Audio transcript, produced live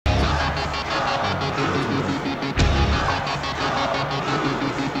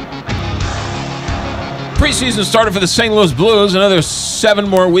Preseason started for the St. Louis Blues. Another 7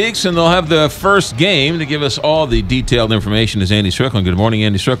 more weeks, and they'll have the first game. To give us all the detailed information is Andy Strickland. Good morning,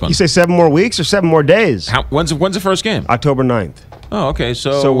 Andy Strickland. You say 7 more weeks or 7 more days? When's the first game? October 9th. Oh, okay.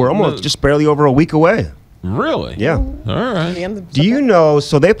 So we're almost just barely over a week away. Really? Yeah. All right. Do you know,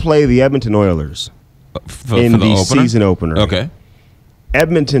 so they play the Edmonton Oilers in the season opener. Okay.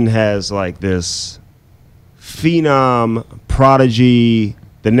 Edmonton has like this phenom, prodigy,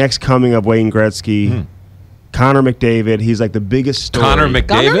 the next coming of Wayne Gretzky, Connor McDavid. He's like the biggest story. Connor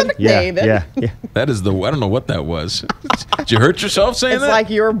McDavid? Yeah. That is the, I don't know what that was. Did you hurt yourself saying it's that? It's like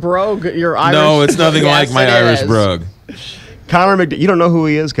your brogue, your Irish. No, it's nothing yes, like my Irish brogue. Connor McDavid. You don't know who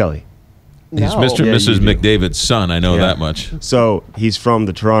he is, Kelly? No. He's Mr. and Mrs. McDavid's son. I know that much. So he's from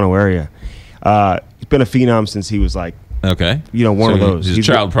the Toronto area. He's been a phenom since he was like, one of those. He's a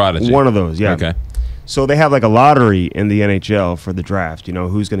child prodigy. One of those, yeah. Okay. So they have like a lottery in the NHL for the draft. You know,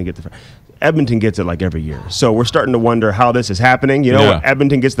 who's going to get the Edmonton gets it like every year. So we're starting to wonder how this is happening. You know,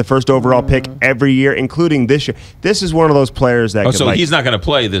 Edmonton gets the first overall pick every year, including this year. This is one of those players that so he's not going to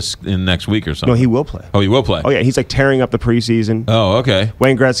play this in next week or something? No, he will play. Oh, he will play? Oh, yeah. He's like tearing up the preseason. Oh, okay.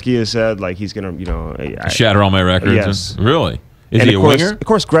 Wayne Gretzky has said like he's going to, shatter all my records? Yes. Really? Is he a winger? Of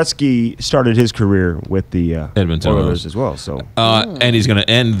course, Gretzky started his career with the Edmonton Oilers as well. So, and he's going to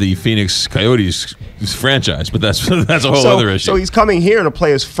end the Phoenix Coyotes franchise, but that's a whole other issue. So he's coming here to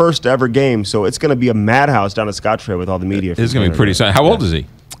play his first ever game. So it's going to be a madhouse down at Scottrade with all the media. It's going to be pretty exciting. How old is he?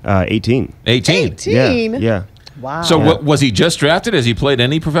 18. 18. Yeah. Wow. So was he just drafted? Has he played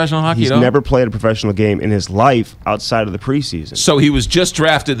any professional hockey He's at all? never played a professional game in his life outside of the preseason. So he was just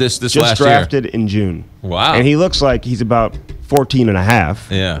drafted this last year? Just drafted in June. Wow. And he looks like he's about 14 and a half.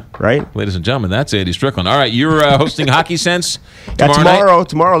 Yeah. Right? Ladies and gentlemen, that's Andy Strickland. All right, you're hosting Hockey Sense tomorrow night?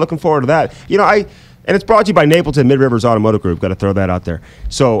 Tomorrow, looking forward to that. You know, and it's brought to you by Napleton Mid-Rivers Automotive Group. Got to throw that out there.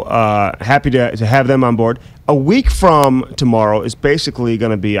 So happy to have them on board. A week from tomorrow is basically going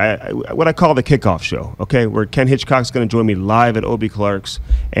to be what I call the kickoff show, okay, where Ken Hitchcock's going to join me live at Obie Clark's,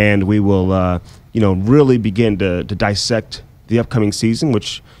 and we will, really begin to dissect the upcoming season,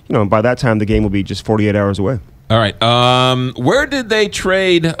 which, by that time the game will be just 48 hours away. All right. Where did they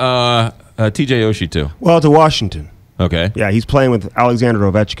trade TJ Oshie to? Well, to Washington. Okay. Yeah, he's playing with Alexander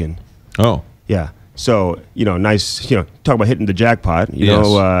Ovechkin. Oh. Yeah. So, nice, talk about hitting the jackpot.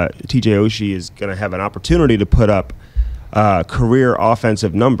 TJ Oshie is going to have an opportunity to put up career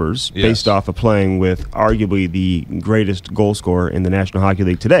offensive numbers based off of playing with arguably the greatest goal scorer in the National Hockey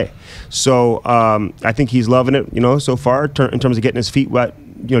League today. So I think he's loving it, so far in terms of getting his feet wet,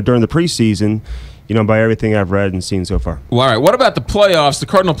 during the preseason. By everything I've read and seen so far. Well, all right. What about the playoffs, the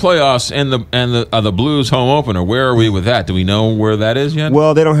Cardinal playoffs, and the Blues home opener? Where are we with that? Do we know where that is yet?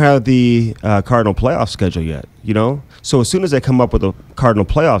 Well, they don't have the Cardinal playoff schedule yet. So as soon as they come up with a Cardinal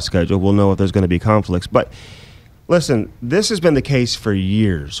playoff schedule, we'll know if there's going to be conflicts. But listen, this has been the case for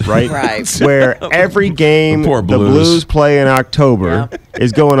years, right? Right. Where every game the Blues play in October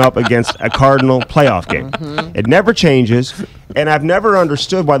is going up against a Cardinal playoff game. It never changes, and I've never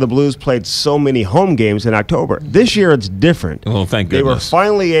understood why the Blues played so many home games in October. This year it's different. Well, thank goodness. They were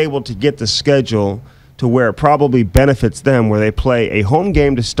finally able to get the schedule to where it probably benefits them, where they play a home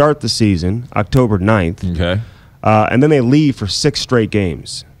game to start the season, October 9th, and then they leave for 6 straight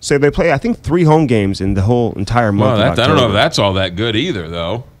games. So they play, I think, 3 home games in the whole entire month of October. I don't know if that's all that good either,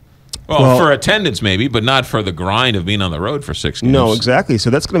 though. Well, for attendance maybe, but not for the grind of being on the road for 6 games. No, exactly. So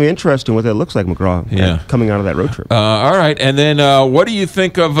that's going to be interesting what that looks like, McGraw, coming out of that road trip. All right. And then what do you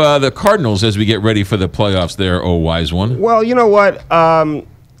think of the Cardinals as we get ready for the playoffs there, oh wise one? Well, you know what? I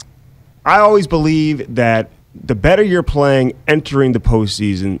always believe that the better you're playing entering the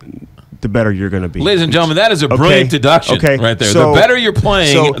postseason, the better you're going to be. Ladies and gentlemen, that is a brilliant deduction right there. So, the better you're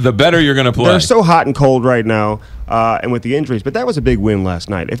playing, the better you're going to play. They're so hot and cold right now, and with the injuries, but that was a big win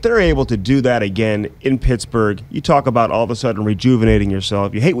last night. If they're able to do that again in Pittsburgh, you talk about all of a sudden rejuvenating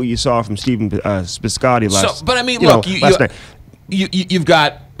yourself. You hate what you saw from Steven Spiscotti last night. But I mean, look, you've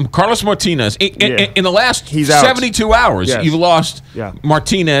got Carlos Martinez. In the last 72 hours, you've lost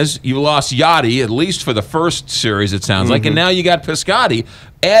Martinez, you've lost Yachty, at least for the first series, it sounds like, and now you got Piscotty.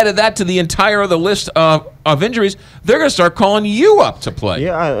 Added that to the entire other list of injuries, they're going to start calling you up to play.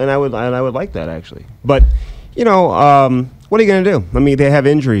 Yeah, and I would like that, actually. But, what are you going to do? I mean, they have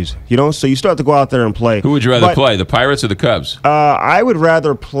injuries, so you still have to go out there and play. Who would you rather play, the Pirates or the Cubs? I would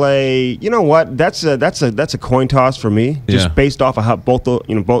rather play. You know what? That's a coin toss for me, just based off of how both.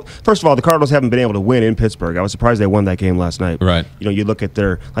 First of all, the Cardinals haven't been able to win in Pittsburgh. I was surprised they won that game last night. Right. You look at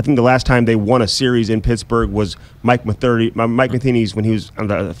I think the last time they won a series in Pittsburgh was Mike Matheny's when he was on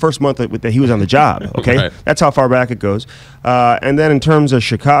the first month that he was on the job. Okay, that's how far back it goes. And then in terms of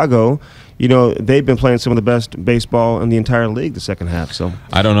Chicago. they've been playing some of the best baseball in the entire league the second half. So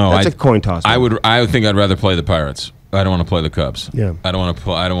I don't know. That's a coin toss. I think I'd rather play the Pirates. I don't want to play the Cubs. Yeah. I don't want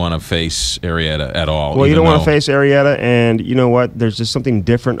to face Arrieta at all. Well, you don't want to face Arrieta, and you know what? There's just something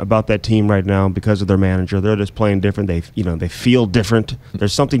different about that team right now because of their manager. They're just playing different. They feel different.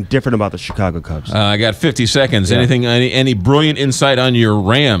 There's something different about the Chicago Cubs. I got 50 seconds. Yeah. Any brilliant insight on your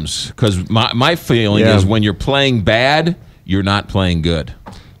Rams? Because my feeling is when you're playing bad, you're not playing good.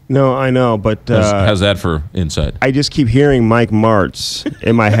 No, I know, but how's that for insight? I just keep hearing Mike Martz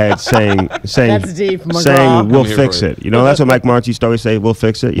in my head saying That's deep, McGraw. saying we'll fix it. That's what Mike Martz used to always say. We'll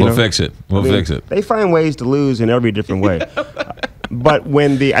fix it. We'll fix it. We'll fix it. They find ways to lose in every different way. But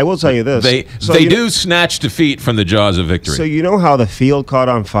I will tell you this, they do snatch defeat from the jaws of victory. So you know how the field caught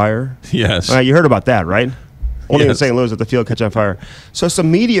on fire? Yes. You heard about that, right? Only in St. Louis that the field catch on fire. So some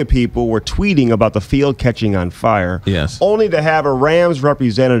media people were tweeting about the field catching on fire. Yes. Only to have a Rams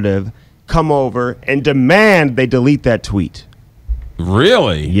representative come over and demand they delete that tweet.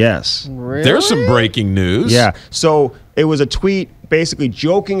 Really? Yes. Really? There's some breaking news. Yeah. So it was a tweet basically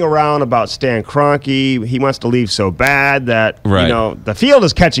joking around about Stan Kroenke. He wants to leave so bad that the field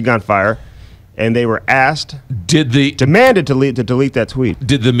is catching on fire. And they were asked, demanded to delete that tweet.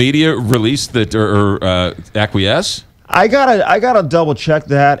 Did the media release that or acquiesce? I gotta double check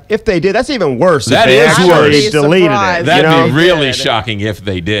that. If they did, that's even worse. That is worse. Deleted it. That'd be really shocking if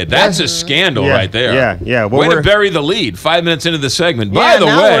they did. That's a scandal right there. Yeah. Way to bury the lead 5 minutes into the segment. By the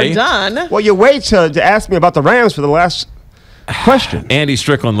way, we're done. Well, you wait to ask me about the Rams for the last question. Andy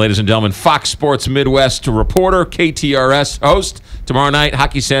Strickland, ladies and gentlemen, Fox Sports Midwest reporter, KTRS host. Tomorrow night,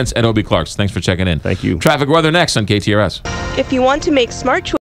 Hockey Sense at Obie Clark's. Thanks for checking in. Thank you. Traffic weather next on KTRS. If you want to make smart choices,